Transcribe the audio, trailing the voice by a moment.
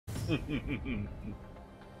You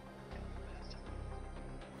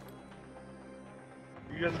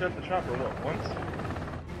guys got the chopper, what, once?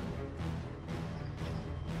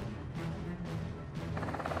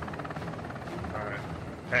 Alright.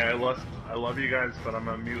 Hey, I love you guys, but I'm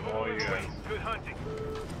gonna mute all you guys. Good hunting.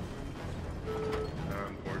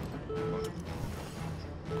 I'm bored.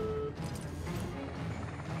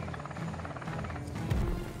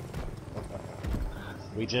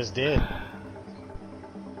 We just did.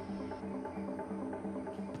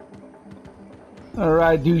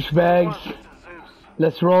 Alright, douchebags.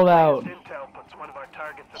 Let's roll out. Intel puts one of our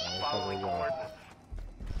targets at the following coordinates.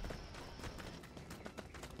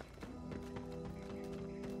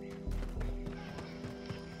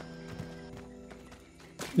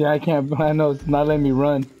 Yeah, I can't. I know it's not letting me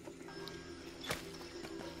run.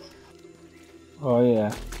 Oh,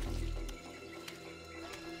 yeah.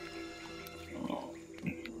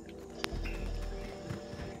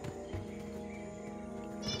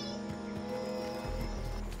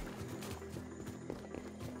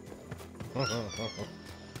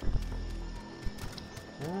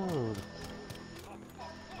 Ooh.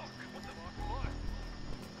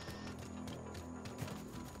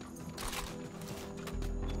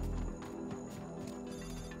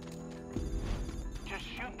 Just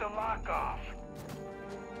shoot the lock off.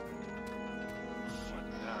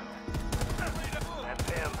 That's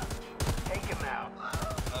him. Take him out.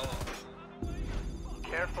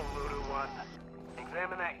 Careful, Voodoo One.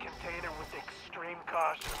 Examine that container with extreme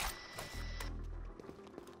caution.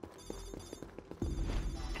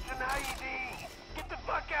 It's an IED. Get the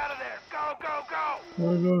fuck out of there. Go, go, go.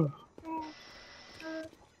 Where go?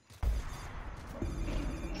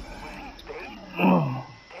 Was he bait? Oh.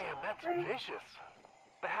 Damn, that's vicious.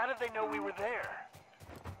 But how did they know we were there?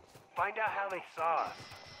 Find out how they saw us.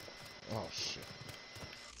 Oh shit.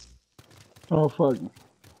 Oh, fuck.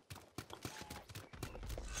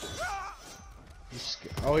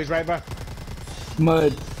 Oh, he's right by.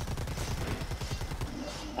 Mud.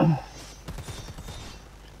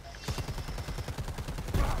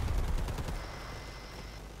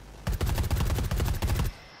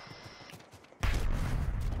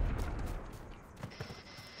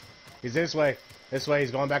 He's this way. This way. He's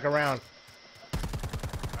going back around.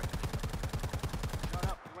 Shut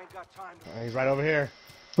up. You ain't got time. He's right over here.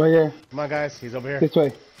 Right here. Come on, guys. He's over here. This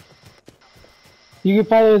way. You can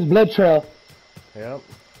follow his blood trail. Yep.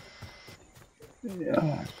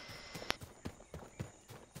 Yeah.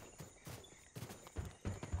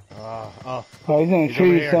 Oh. Oh, he's in a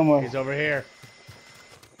tree somewhere. He's over here.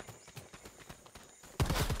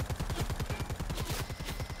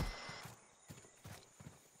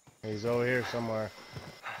 He's over here somewhere.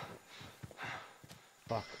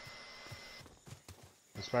 Fuck.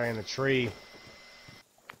 He's probably in the tree.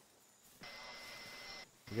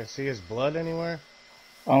 You guys see his blood anywhere?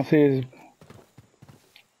 I don't see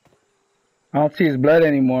his blood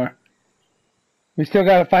anymore. We still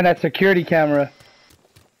gotta find that security camera.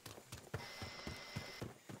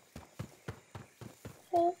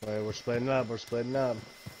 Wait, we're splitting up. We're splitting up.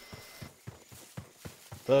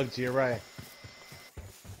 Thug to your right.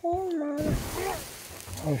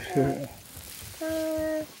 Oh shit.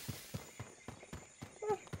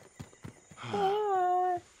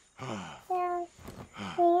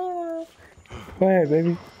 Go ahead,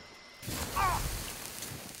 baby.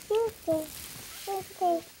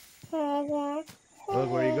 Look,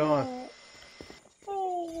 where you going?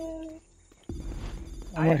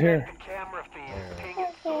 I'm right here. The camera feed is ping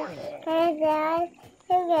its source.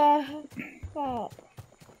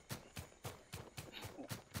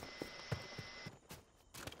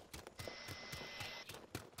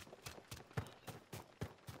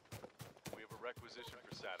 We have a requisition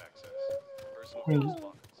for SAT access. Personal Wait.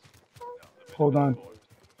 correspondence. Now, Hold on.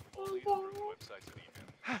 only through websites and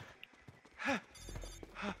email.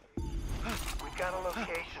 We've got a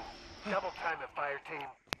location. Double time it, fire team.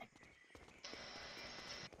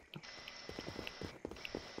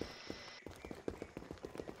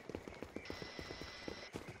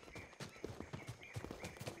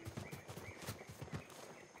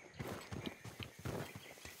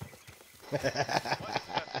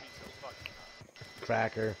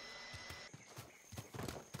 Cracker.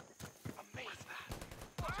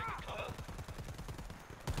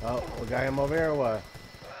 Oh, we got him over here or what?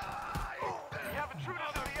 We have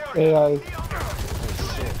intruders in the area. AI.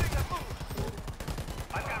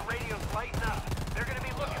 I've got radios lighting up. They're gonna be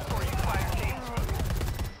looking for you, fire team.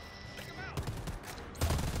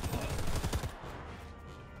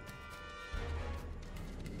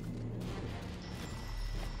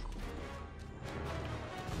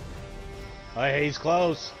 Oh, hey, he's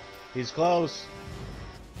close. He's close.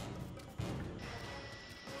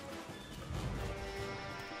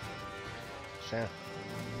 yeah.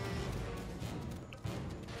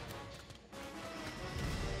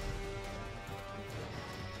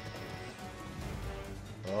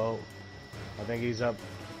 Oh, I think he's up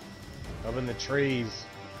in the trees.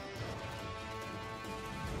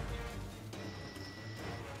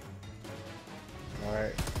 All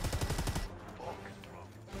right.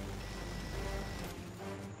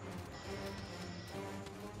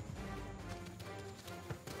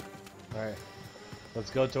 All right.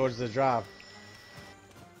 Let's go towards the drop.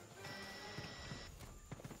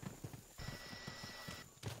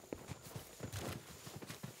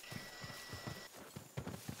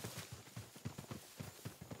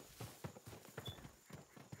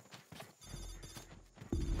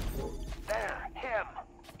 There, him.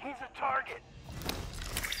 He's a target.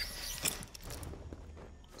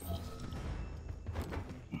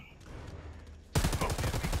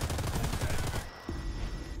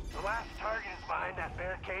 The last target is behind that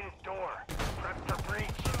barricaded door. Prep for breach.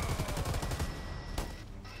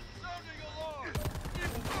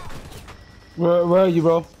 Where are you,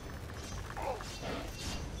 bro?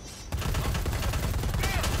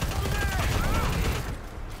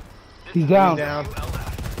 He's down. You have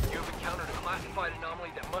encountered a classified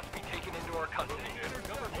anomaly that must be taken into our custody.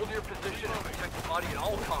 Hold your position and protect the body at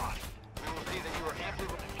all costs. We will see that you are amply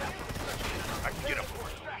with the captain. I can get him.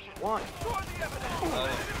 One.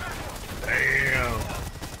 Damn.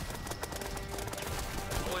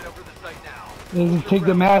 Pulling over the site now. Just take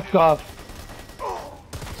the mask off.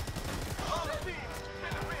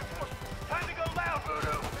 Time to go loud,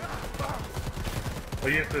 Voodoo. Oh,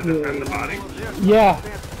 you have to defend the body? Yeah.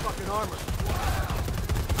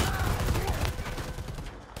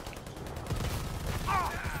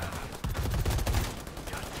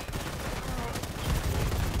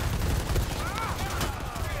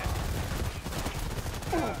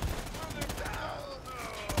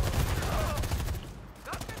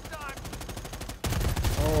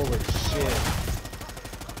 Holy shit.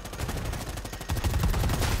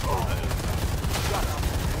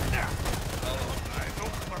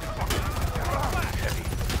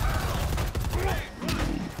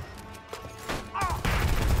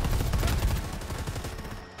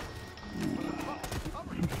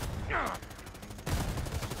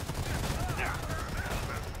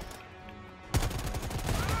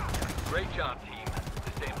 Great job, team.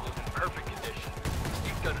 This sample is in perfect condition.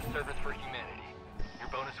 You've done a service for humanity. Your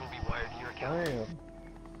bonus will be wired to your account.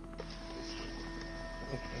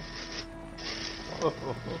 Look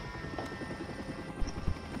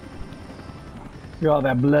at all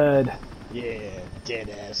that blood. Yeah, dead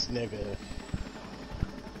ass nigga.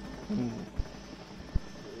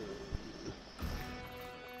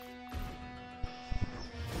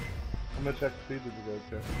 How much XP did you go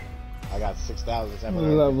to? I got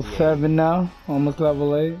 6,000. Level 7 now. Almost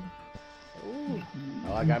level 8.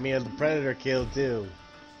 Oh, I got me as the predator kill too.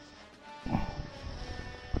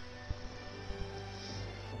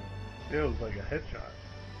 It was like a headshot.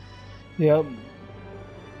 Yep.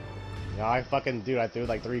 No, I fucking dude, I threw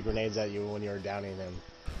like 3 grenades at you when you were downing him.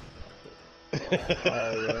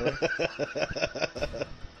 Oh,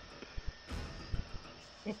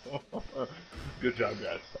 really? Good job,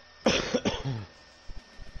 guys.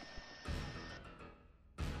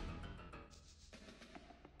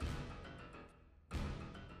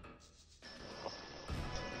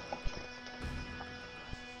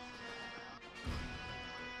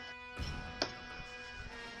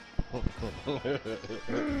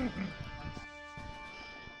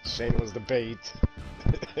 Shane was the bait.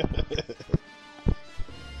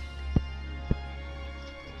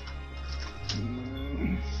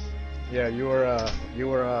 Yeah, you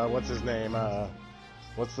were, what's his name?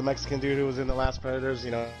 What's the Mexican dude who was in the last Predators?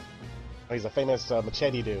 You know, he's a famous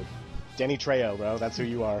machete dude. Danny Trejo, bro. That's who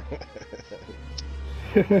you are.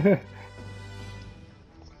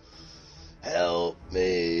 Help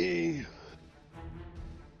me.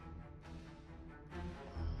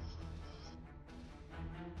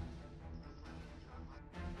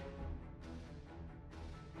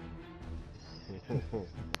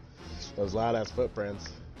 Those loud ass footprints.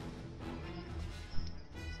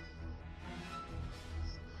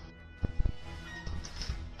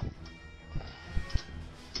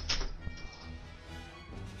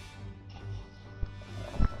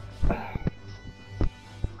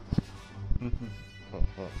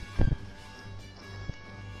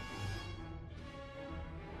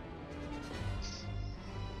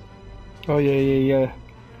 Oh yeah.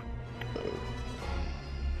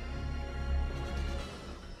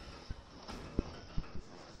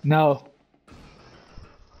 No.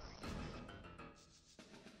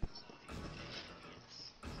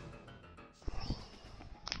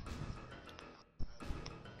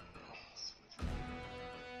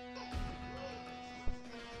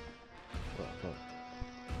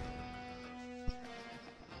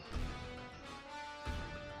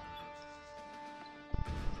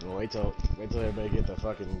 Well, wait till everybody get the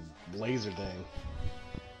fucking laser thing.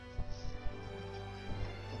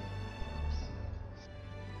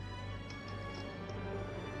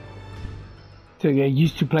 To get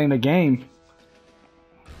used to playing the game.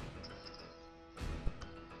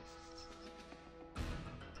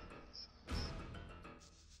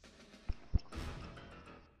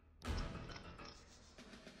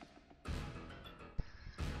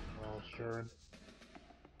 Oh, sure.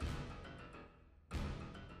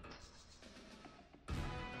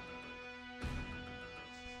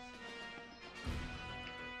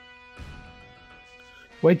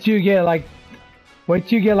 Wait till you get like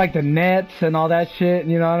the nets and all that shit,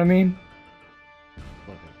 you know what I mean?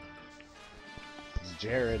 It's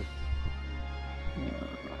Jared.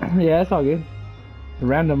 Yeah, it's all good. It's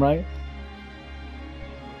random, right?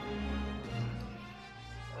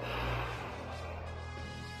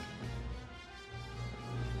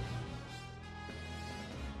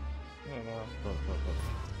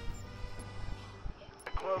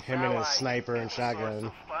 Him and his sniper and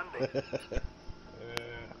shotgun.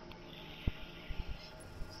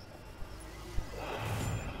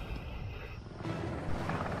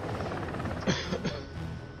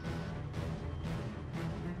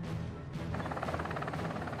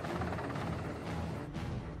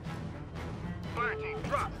 Fire team,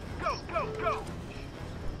 drop! Go, go, go!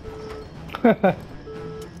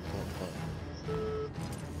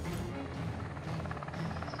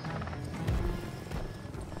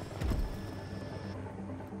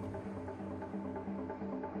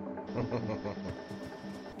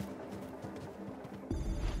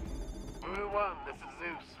 Blue 1, this is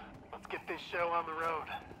Zeus. Let's get this show on the road.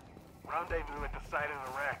 Rendezvous at the site of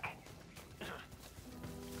the wreck.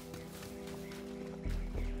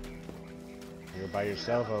 You're by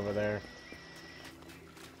yourself over there.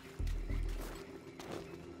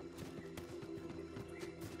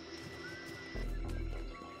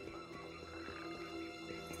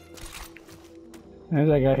 I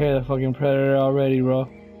think I hear the fucking predator already, bro.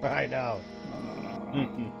 I know.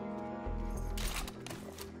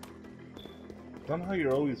 Somehow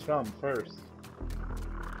you're always found first.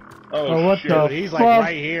 Oh, what shit. the Dude, he's like fuck?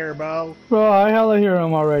 right here, bro. Bro, I hella hear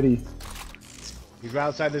him already. He's right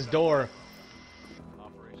outside this door.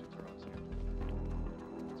 Operations are on schedule.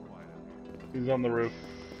 It's quiet out here. He's on the roof.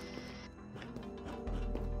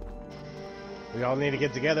 We all need to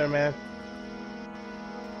get together, man.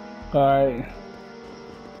 Alright.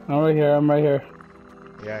 I'm right here, I'm right here.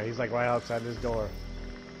 Yeah, he's like right outside this door.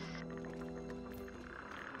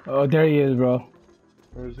 Oh, there he is, bro.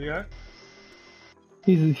 Where's he at?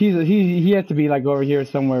 He has to be like over here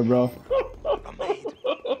somewhere, bro.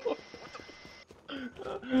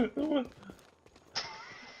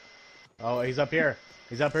 Oh, he's up here.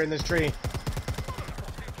 He's up here in this tree. Stay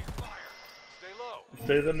low.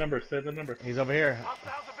 Say the number, say the number. He's over here.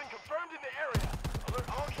 Hostiles have been confirmed in the area. Alert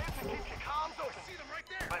all camps and keep your comms open. See them right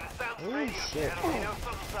there. By the sounds of Ooh, radio, shit. enemy know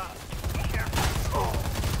something's up. Be careful.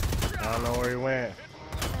 I don't know where he went.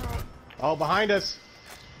 Oh, behind us.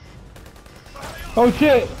 Oh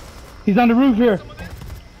shit! He's on the roof here.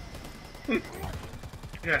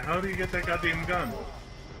 Yeah, how do you get that goddamn gun?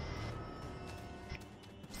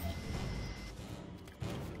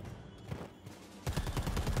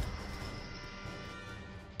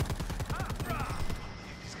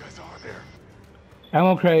 These guys are there.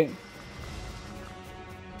 Ammo crate.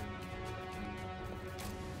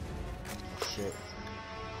 Shit.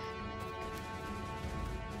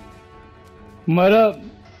 Mud up.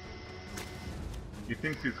 He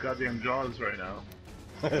thinks he's goddamn Jaws right now.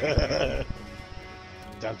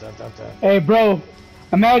 Dun, dun, dun, dun. Hey, bro.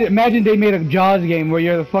 Imagine they made a Jaws game where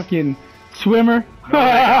you're the fucking swimmer. No,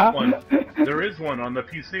 they got one. There is one on the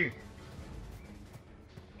PC.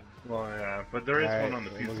 Well, yeah, but there is one on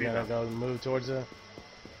the We're PC. gonna Now. go move towards the.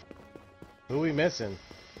 Who we missing?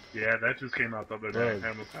 Yeah, that just came out the other day. Good. I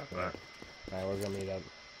almost got that. Alright, we're gonna meet up.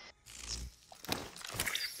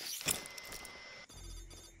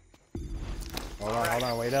 Hold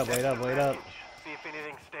on, wait up. See if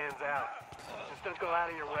anything stands out. Just don't go out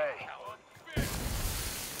of your way.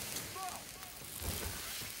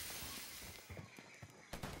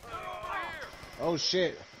 Oh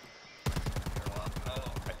shit, I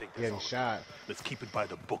think getting that's all. shot. Let's keep it by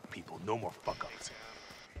the book, people. No more fuck ups.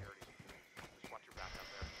 Watch your back out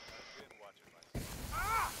there.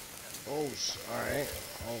 Oh, alright.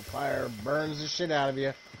 Oh, fire burns the shit out of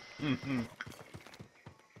you. Mm-hmm.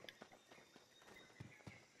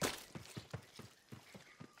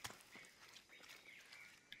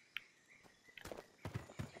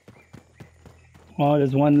 Oh,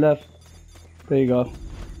 there's one left. There you go.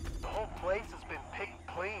 The whole place has been picked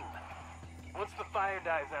clean. Once the fire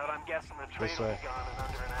dies out, I'm guessing the train This will way. be gone in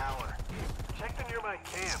under an hour. Check the nearby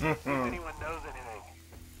camp, see if anyone knows anything.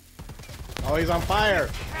 Oh, he's on fire.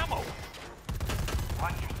 Ammo!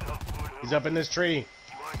 Watch yourself, Voodoo. He's up in this tree.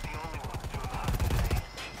 You aren't the only ones doing the hunt today.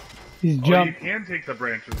 He's Oh, you jumped. can take the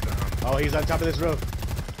branches down. Oh, he's on top of this roof.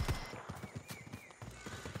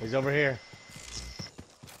 He's over here.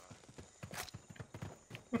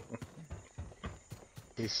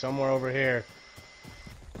 He's somewhere over here.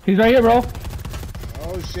 He's right here, bro.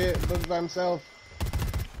 Oh shit, looks by himself.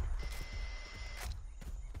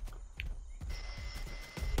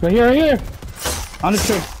 Right here, right here. On the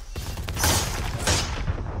tree.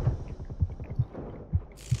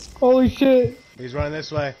 Holy shit. He's running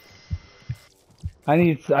this way. I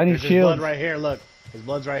need There's his shields. blood right here, look. His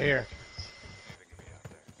blood's right here.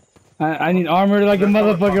 I need armor like a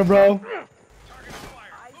motherfucker, bro.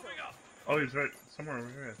 Oh, he's right somewhere over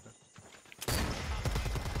here. I'd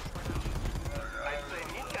say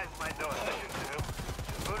these guys might know a thing or two.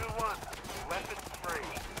 Voodoo 1, weapons free.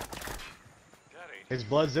 His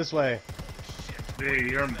blood's this way. Hey, you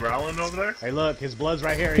hear him growling over there? Hey look, his blood's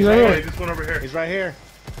right here. He's He's right right Oh, here. he just went over here. He's right here.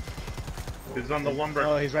 He's on the lumber.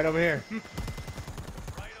 Oh, he's right over here.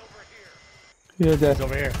 He's there. He's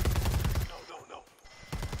over here.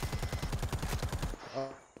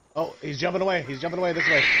 Oh, he's jumping away. He's jumping away this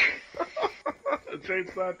way. Chase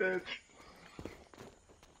that bitch.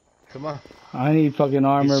 Come on. I need fucking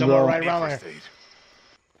armor, He's somewhere bro. right around there.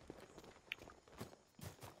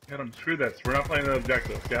 Get him. Screw this. We're not playing the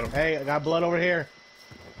objective. Get him. Hey, I got blood over here.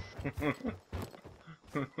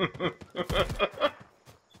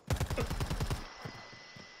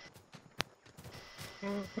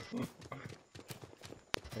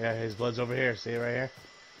 Yeah, his blood's over here. See it right here?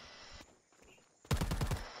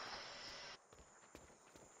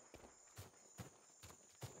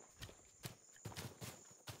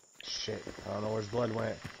 Shit, I don't know where his blood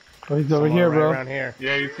went. Oh, he's over Somewhere here, right bro. around here.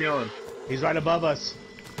 Yeah, he's healing. He's right above us.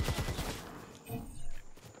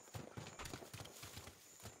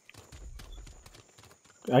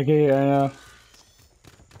 Okay, I know.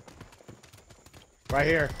 Right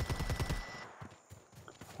here.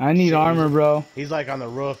 I need Shit, armor, bro. He's like on the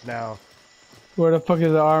roof now. Where the fuck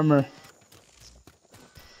is the armor?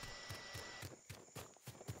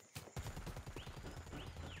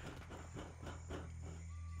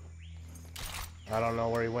 I don't know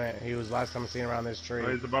where he went. He was last time I seen him around this tree.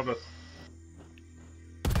 Oh, he's above us.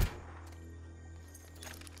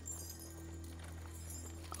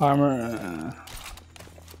 Armor.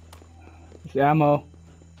 It's ammo.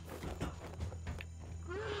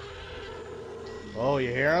 Oh, you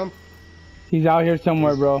hear him? He's out here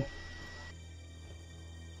somewhere, bro.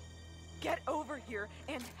 Get over here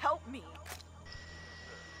and help me.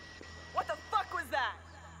 What the fuck was that?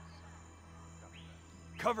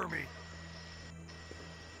 Cover me.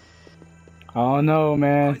 Oh no,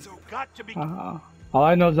 man. Got to be. All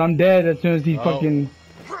I know is I'm dead as soon as he fucking.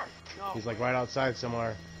 He's like right outside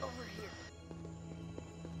somewhere. Over here.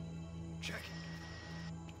 Check.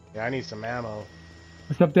 Yeah, I need some ammo.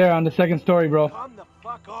 It's up there on the second story, bro. Come the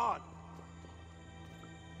fuck on.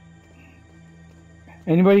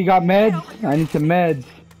 Anybody got meds? I need some meds.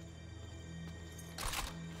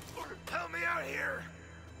 Help me out here.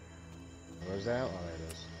 Where's that? Oh, there it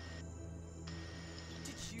is.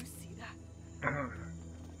 Did you see that?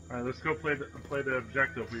 Alright, let's go play the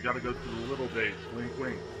objective. We gotta go to the little base. Wink,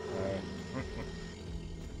 wink. Alright.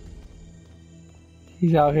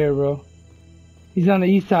 He's out here, bro. He's on the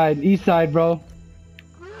east side, bro.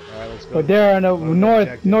 Alright, let's go. But they're on the Go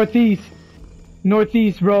to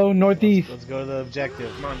northeast, bro, northeast. Let's go to the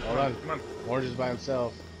objective. Come on, Hold on. come on. Orange is by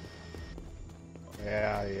himself.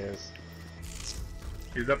 Yeah, he is.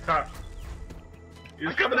 He's up top.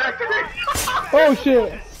 He's coming after me! Oh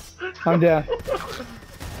shit! I'm down.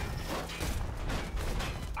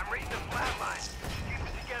 I'm reading the flatline. Keep it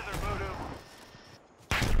together,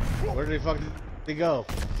 Voodoo. Where did he fucking go?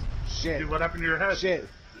 Shit. Dude, what happened to your head? Shit.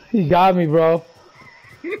 He got me, bro.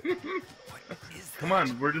 Come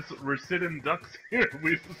on, we're sitting ducks here.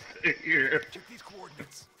 We just stay here. Check these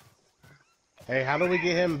coordinates. Hey, how do we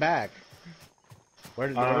get him back? Where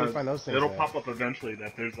do we find those things? It'll at? pop up eventually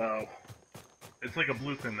that there's a... It's like a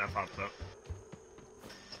blue thing that pops up.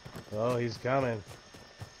 Oh, he's coming.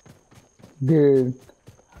 Dude,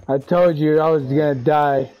 I told you I was gonna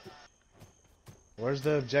die. Where's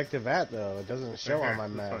the objective at, though? It doesn't show Right on my here,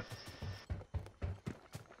 this map. way.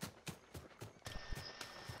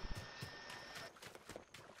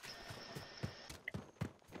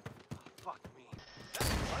 Fuck me.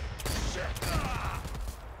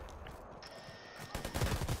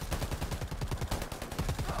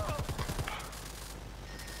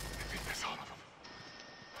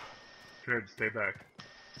 prepared. Stay back.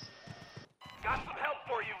 Got some help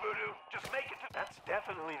for you, Voodoo. Just make it to... That's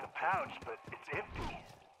definitely the pouch, but it's empty.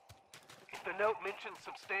 If the note mentions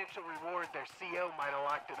substantial reward, their CO might have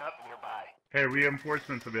locked it up nearby. Hey,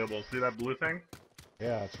 reinforcements available. See that blue thing?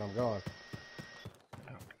 Yeah, that's where I'm going.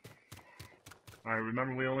 Alright,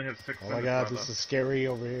 remember we only have 6 Oh minutes my god, left. this is scary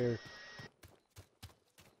over here.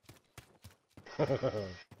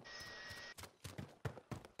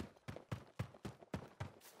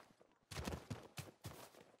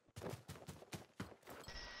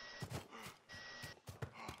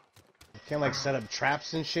 Can't like set up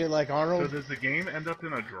traps and shit like So Arnold? does the game end up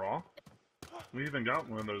in a draw? We even got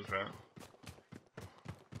one of those yet.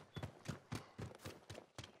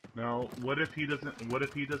 No, what if he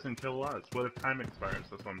doesn't kill us? What if time expires?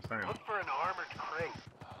 That's what I'm saying. Look for an armored crate.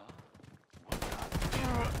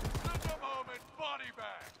 Just a moment, body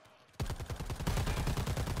bag.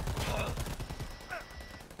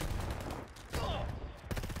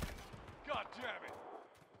 God damn it.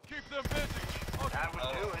 Keep them busy. That would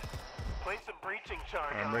do it. Place a breaching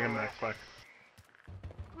charge Alright, on bring him the next back.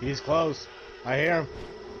 He's close. I hear him.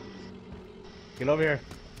 Get over here.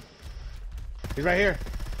 He's right here.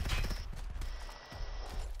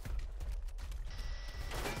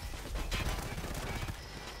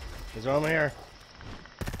 He's over here.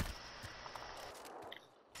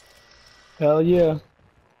 Hell yeah.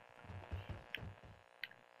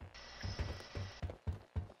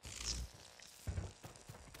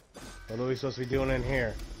 What are we supposed to be doing in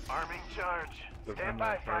here? arming charge. Stand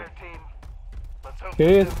by, fire team. Let's hope Here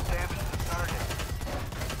we he do is. damage to the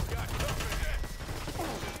target.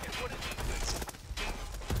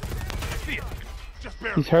 Just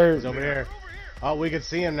barely. He's hurt. He's over here. Oh, we can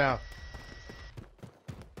see him now.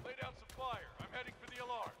 Lay down some fire. I'm heading for the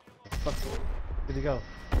alarm. Fuck. Where'd he go?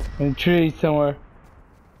 In a tree somewhere.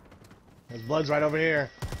 His blood's right over here.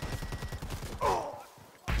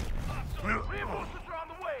 Reinforcements are on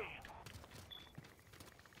the way.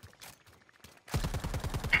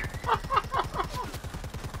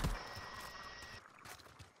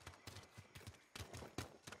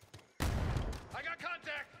 I got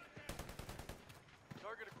contact.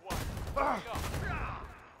 Target acquired.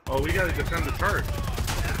 Oh, we gotta defend the turret.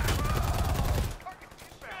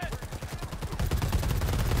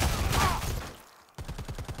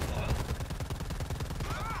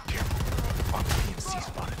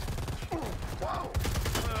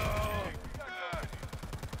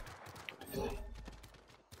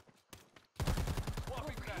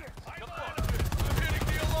 Swapping back. I'm hitting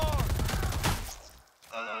the alarm.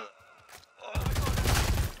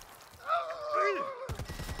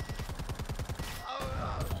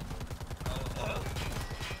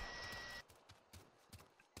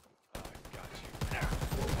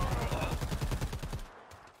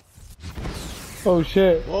 Oh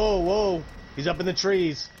shit. Whoa, whoa. He's up in the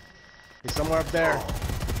trees. He's somewhere up there.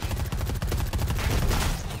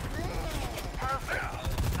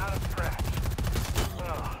 Perfect. Not a scratch.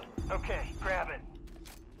 Oh, okay, grab it.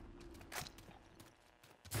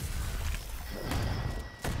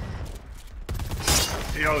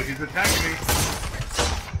 Yo, he's attacking me.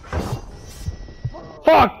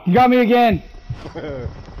 Fuck! You got me again! Fire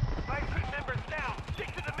team members down. Stick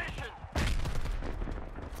to the mission.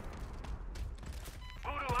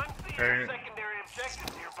 Voodoo, I'm seeing Hey. secondary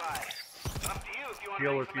objectives nearby. Up to you if you want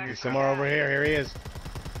Heal to if make you some need extra Somewhere over cash. here. Here he is.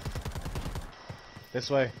 This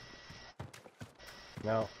way.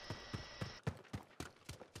 No.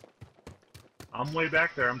 I'm way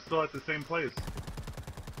back there. I'm still at the same place.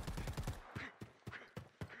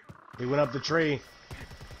 He went up the tree.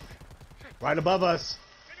 Right above us.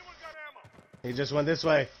 Anyone got ammo? He just went this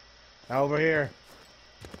way. Now over here.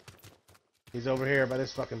 He's over here by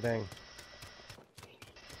this fucking thing.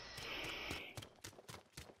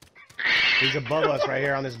 He's above us right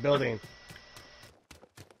here on this building.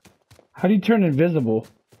 How do you turn invisible?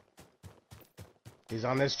 He's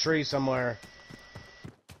on this tree somewhere.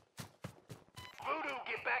 Voodoo,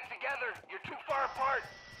 get back together. You're too far apart.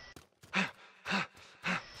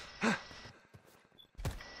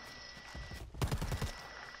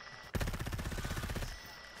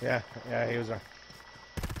 Yeah, he was there.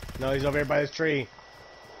 No, he's over here by this tree.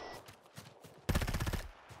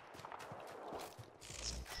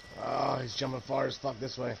 Oh, he's jumping far as fuck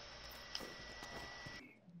this way.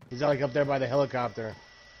 He's like up there by the helicopter.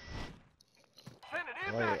 Send it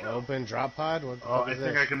in Wait, back up. open drop pod? What the Oh, fuck I is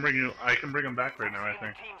think this? I can bring him back right now. I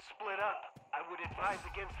think. Team split up. I would advise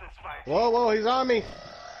against this fight. Whoa, whoa, he's on me.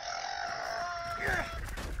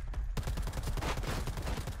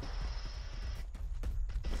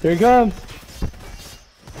 Here he comes!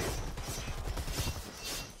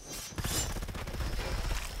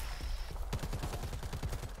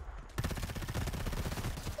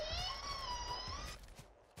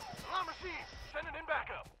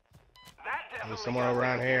 There's somewhere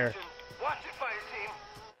around here. Watch it, fire team.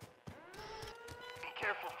 Be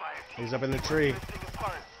careful, fire team. He's up in the tree. Drifting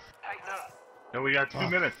apart. Tighten up. No, we got 2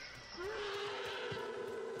 minutes.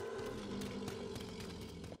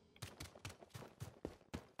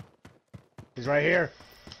 He's right here.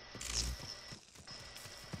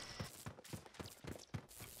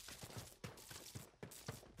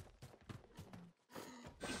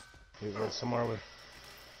 He went somewhere with.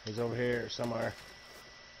 He's over here somewhere.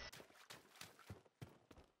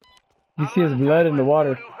 You see his blood in the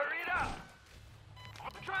water. Hurry it up.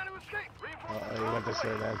 I'm trying to escape. Reinforcements He went this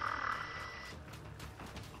way then.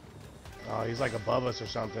 Oh, he's like above us or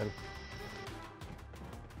something.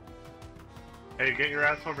 Hey, get your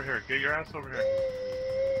ass over here. Get your ass over here.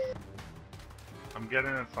 I'm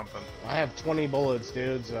getting at something. I have 20 bullets,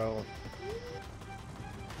 dude, so.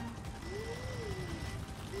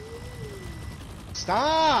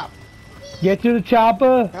 Stop! Get to the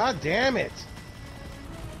chopper. God damn it!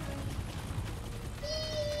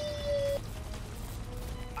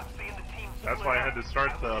 I'm seeing the team. That's why I had to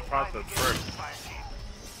start the process first. Fire team.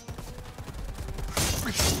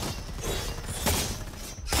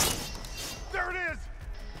 There it is!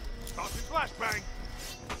 Tossing flashbang!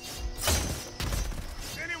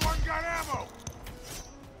 Anyone got ammo?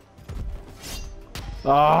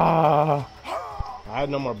 Ah. I had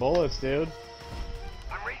no more bullets, dude.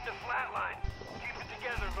 I'm reading the flat line. Keep it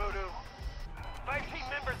together, Voodoo. 5 team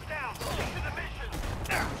members down. Get to the mission.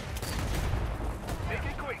 Make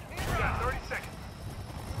it quick. We got 30 seconds.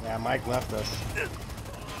 Yeah, Mike left us.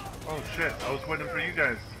 Oh shit, I was waiting for you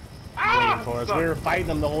guys. Waiting for us. Suck. We were fighting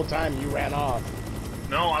them the whole time. You ran off.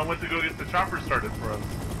 No, I went to go get the chopper started for us.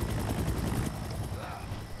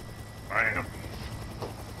 I am.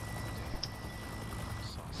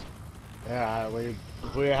 Yeah,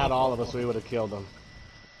 if we had all of us, we would have killed them.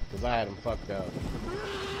 Because I had them fucked up.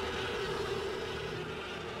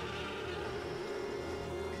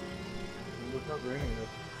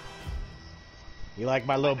 You like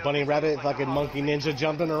my little bunny rabbit fucking monkey ninja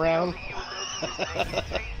jumping around? Change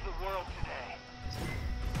the world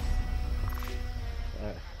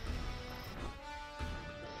today.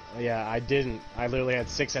 Yeah, I didn't. I literally had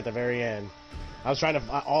 6 at the very end. I was trying to.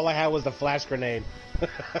 All I had was the flash grenade.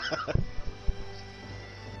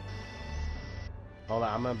 Hold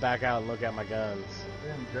on, I'm gonna back out and look at my guns.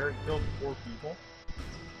 Damn, Derek killed 4 people.